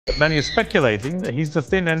Many are speculating that he's the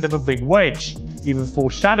thin end of a big wedge, even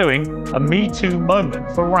foreshadowing a Me Too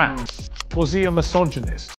moment for rap. Was he a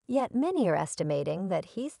misogynist? Yet many are estimating that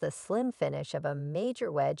he's the slim finish of a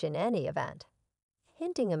major wedge in any event.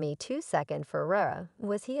 Hinting a Me Too second for Rura,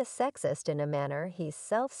 was he a sexist in a manner he's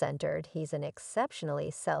self-centered, he's an exceptionally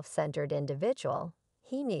self-centered individual.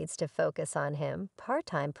 He needs to focus on him,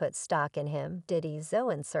 part-time put stock in him, did he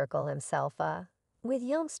Zoan circle himself with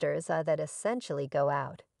youngsters that essentially go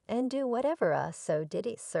out and do whatever so did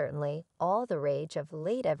he certainly all the rage of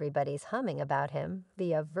late everybody's humming about him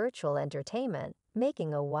via virtual entertainment,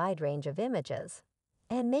 making a wide range of images.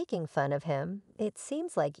 And making fun of him, it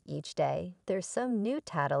seems like each day there's some new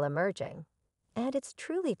tattle emerging. And it's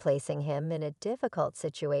truly placing him in a difficult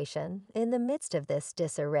situation. In the midst of this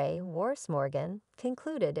disarray, Morgan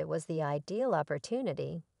concluded it was the ideal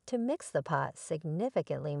opportunity to mix the pot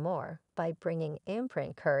significantly more by bringing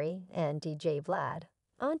Imprint Curry and DJ Vlad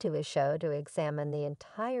onto his show to examine the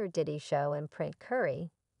entire Diddy show. Imprint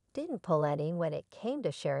Curry didn't pull any when it came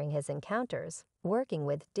to sharing his encounters. Working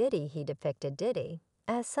with Diddy, he depicted Diddy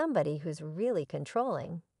as somebody who's really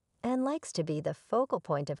controlling and likes to be the focal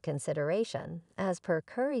point of consideration. As per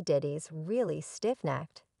Curry, Diddy's really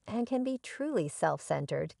stiff-necked and can be truly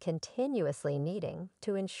self-centered, continuously needing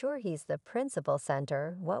to ensure he's the principal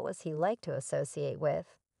center. What was he like to associate with?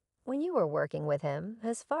 When you were working with him,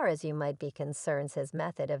 as far as you might be concerned, his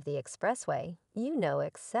method of the expressway,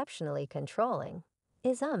 exceptionally controlling.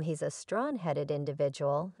 He's a strong-headed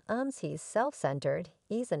individual. He's self-centered.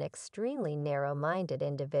 He's an extremely narrow-minded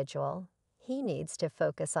individual. He needs to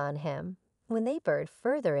focus on him. When they burrowed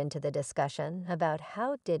further into the discussion about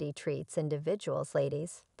how Diddy treats individuals,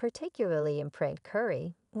 ladies, particularly Imprint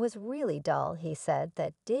Curry, was really dull. He said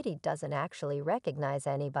that Diddy doesn't actually recognize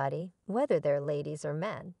anybody, whether they're ladies or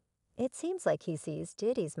men. It seems like he sees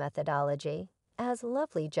Diddy's methodology as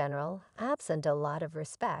lovely general, absent a lot of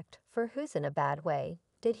respect for who's in a bad way.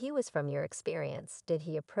 Did he was from your experience, did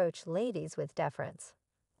he approach ladies with deference?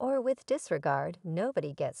 Or with disregard?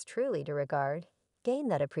 Nobody gets truly to regard. Gain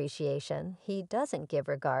that appreciation. He doesn't give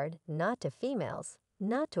regard, not to females,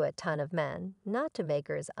 not to a ton of men, not to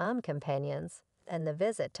makers companions. And the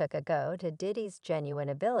visit took a go to Diddy's genuine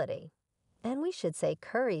ability. And we should say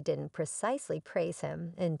Curry didn't precisely praise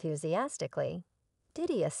him enthusiastically.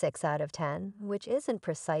 Diddy a 6 out of 10, which isn't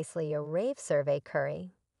precisely a rave survey.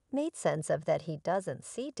 Curry made sense of that he doesn't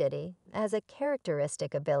see Diddy as a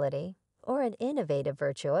characteristic ability or an innovative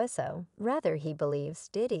virtuoso. Rather, he believes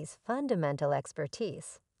Diddy's fundamental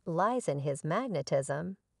expertise lies in his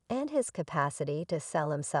magnetism and his capacity to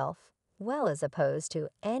sell himself, well, as opposed to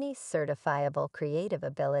any certifiable creative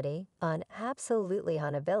ability on absolutely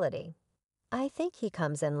on ability. I think he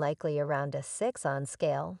comes in likely around a 6 on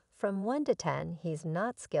scale. From 1 to 10, he's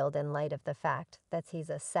not skilled in light of the fact that he's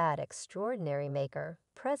a sad, extraordinary maker.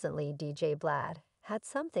 Presently, DJ Vlad had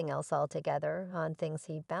something else altogether on things.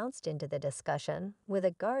 He bounced into the discussion with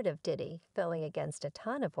a guard of Diddy, going against a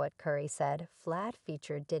ton of what Curry said. Vlad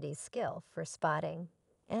featured Diddy's skill for spotting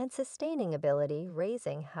and sustaining ability,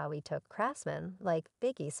 raising how he took craftsmen like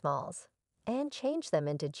Biggie Smalls and changed them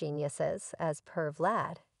into geniuses. As per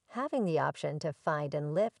Vlad, having the option to find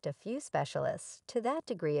and lift a few specialists to that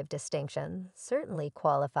degree of distinction certainly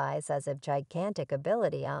qualifies as a gigantic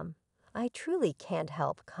ability. I truly can't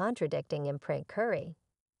help contradicting Imprint Curry.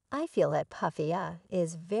 I feel that Puffy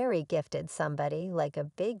is very gifted. Somebody like a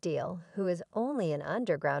big deal who is only an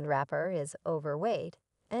underground rapper is overweight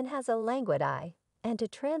and has a languid eye, and to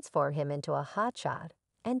transform him into a hotshot,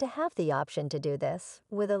 and to have the option to do this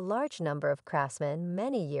with a large number of craftsmen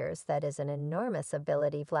many years, that is an enormous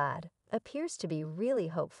ability. Vlad appears to be really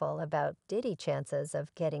hopeful about Diddy chances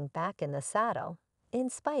of getting back in the saddle. In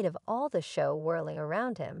spite of all the show whirling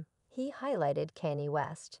around him, he highlighted Kanye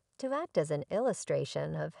West to act as an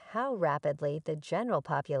illustration of how rapidly the general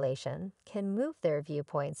population can move their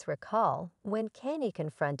viewpoints. Recall when Kanye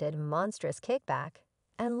confronted monstrous kickback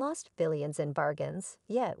and lost billions in bargains,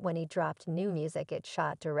 yet when he dropped new music it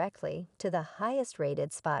shot directly to the highest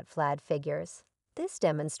rated spot. Vlad figures this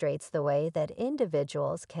demonstrates the way that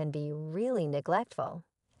individuals can be really neglectful,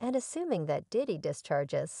 and assuming that Diddy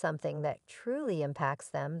discharges something that truly impacts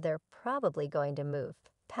them, they're probably going to move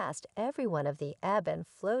past every one of the ebb and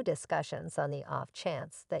flow discussions. On the off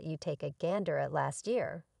chance that you take a gander at last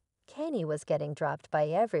year, Kanye was getting dropped by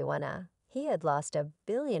everyone. He had lost a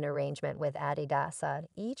billion arrangement with Adidas,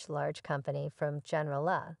 each large company from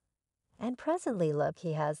General and presently look,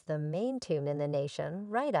 he has the main tune in the nation,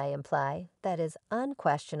 right? I imply that is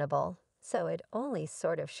unquestionable, so it only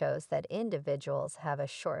sort of shows that individuals have a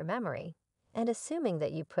short memory. and assuming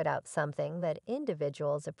that you put out something that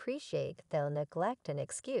individuals appreciate, they'll neglect an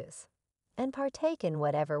excuse and partake in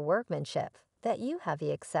whatever workmanship that you have.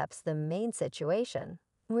 He accepts the main situation,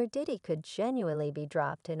 where Diddy could genuinely be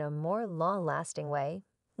dropped in a more long-lasting way,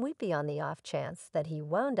 would be on the off chance that he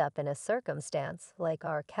wound up in a circumstance like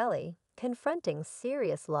R. Kelly, confronting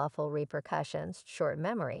serious lawful repercussions, short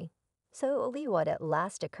memory. So it'll be what at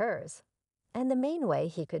last occurs. And the main way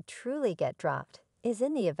he could truly get dropped is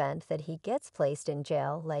in the event that he gets placed in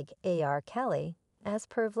jail like A.R. Kelly, as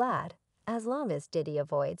per Vlad. As long as Diddy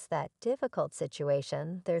avoids that difficult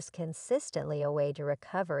situation, there's consistently a way to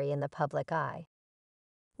recovery in the public eye.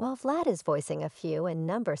 While Vlad is voicing a few and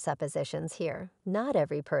number suppositions here, not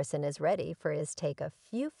every person is ready for his take. A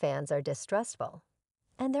few fans are distrustful.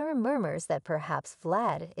 And there are murmurs that perhaps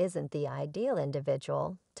Vlad isn't the ideal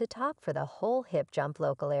individual to talk for the whole hip jump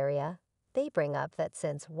local area. They bring up that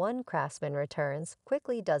since one craftsman returns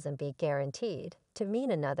quickly doesn't be guaranteed to mean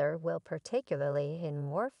another will, particularly in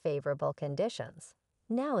more favorable conditions.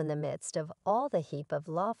 Now in the midst of all the heap of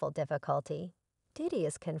lawful difficulty, Diddy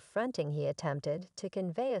is confronting. He attempted to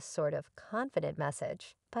convey a sort of confident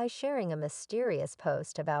message by sharing a mysterious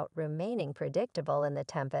post about remaining predictable in the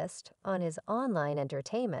tempest on his online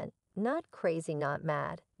entertainment. Not crazy, not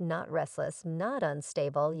mad, not restless, not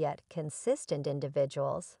unstable, yet consistent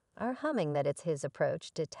individuals are humming that it's his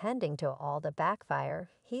approach to tending to all the backfire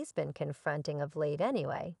he's been confronting of late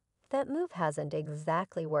anyway. That move hasn't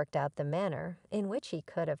exactly worked out the manner in which he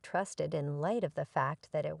could have trusted, in light of the fact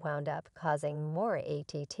that it wound up causing more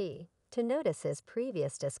ATT to notice his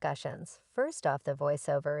previous discussions. First off, the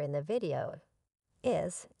voiceover in the video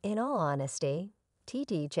is, in all honesty,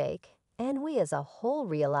 TD Jake, and we as a whole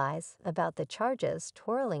realize about the charges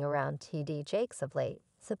twirling around TD Jakes of late,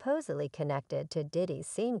 supposedly connected to Diddy's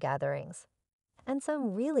scene gatherings, and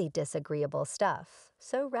some really disagreeable stuff.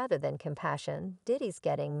 So rather than compassion, Diddy's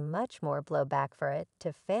getting much more blowback for it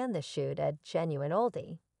to fan the shoot a genuine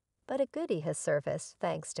oldie. But a goodie has surfaced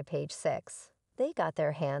thanks to Page 6. They got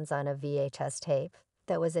their hands on a VHS tape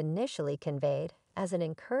that was initially conveyed as an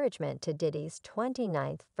encouragement to Diddy's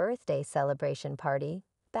 29th birthday celebration party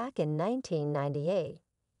back in 1998.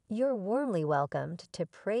 You're warmly welcomed to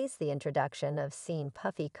praise the introduction of scene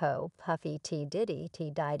Puffy Co. Puffy T. Diddy T.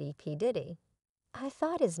 Diddy P. Diddy. I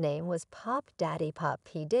thought his name was Pop Daddy Pop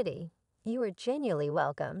P. Diddy. You were genuinely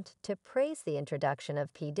welcomed to praise the introduction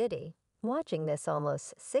of P. Diddy. Watching this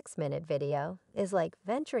almost 6-minute video is like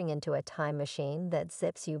venturing into a time machine that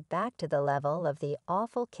zips you back to the level of the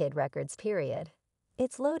awful Kid Records period.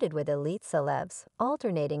 It's loaded with elite celebs,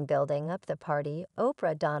 alternating building up the party: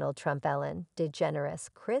 Oprah, Donald Trump, Ellen DeGeneres,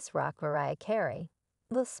 Chris Rock, Mariah Carey,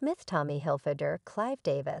 Will Smith, Tommy Hilfiger, Clive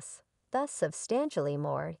Davis. Thus substantially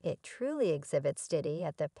more. It truly exhibits Diddy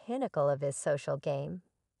at the pinnacle of his social game.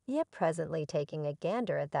 Yet presently taking a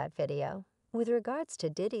gander at that video, with regards to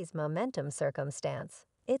Diddy's momentum circumstance,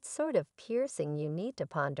 it's sort of piercing. You need to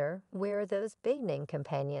ponder, where are those big-name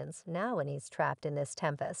companions now when he's trapped in this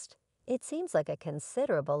tempest? It seems like a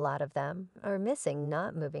considerable lot of them are missing,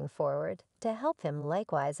 not moving forward to help him.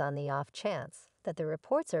 Likewise, on the off chance that the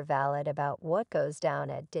reports are valid about what goes down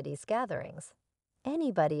at Diddy's gatherings,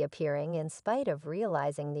 anybody appearing in spite of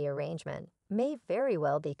realizing the arrangement may very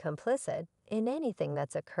well be complicit in anything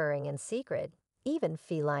that's occurring in secret. Even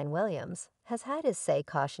Feline Williams has had his say,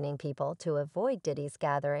 cautioning people to avoid Diddy's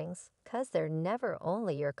gatherings, 'cause they're never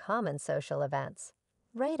only your common social events.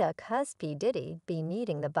 Right, 'cause P. Diddy be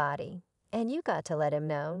needing the body. And you got to let him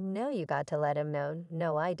know, no, you got to let him know,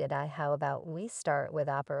 no, I. How about we start with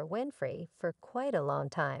Oprah Winfrey? For quite a long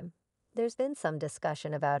time, there's been some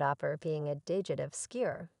discussion about Oprah being a digit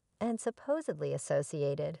obscure and supposedly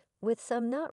associated with some not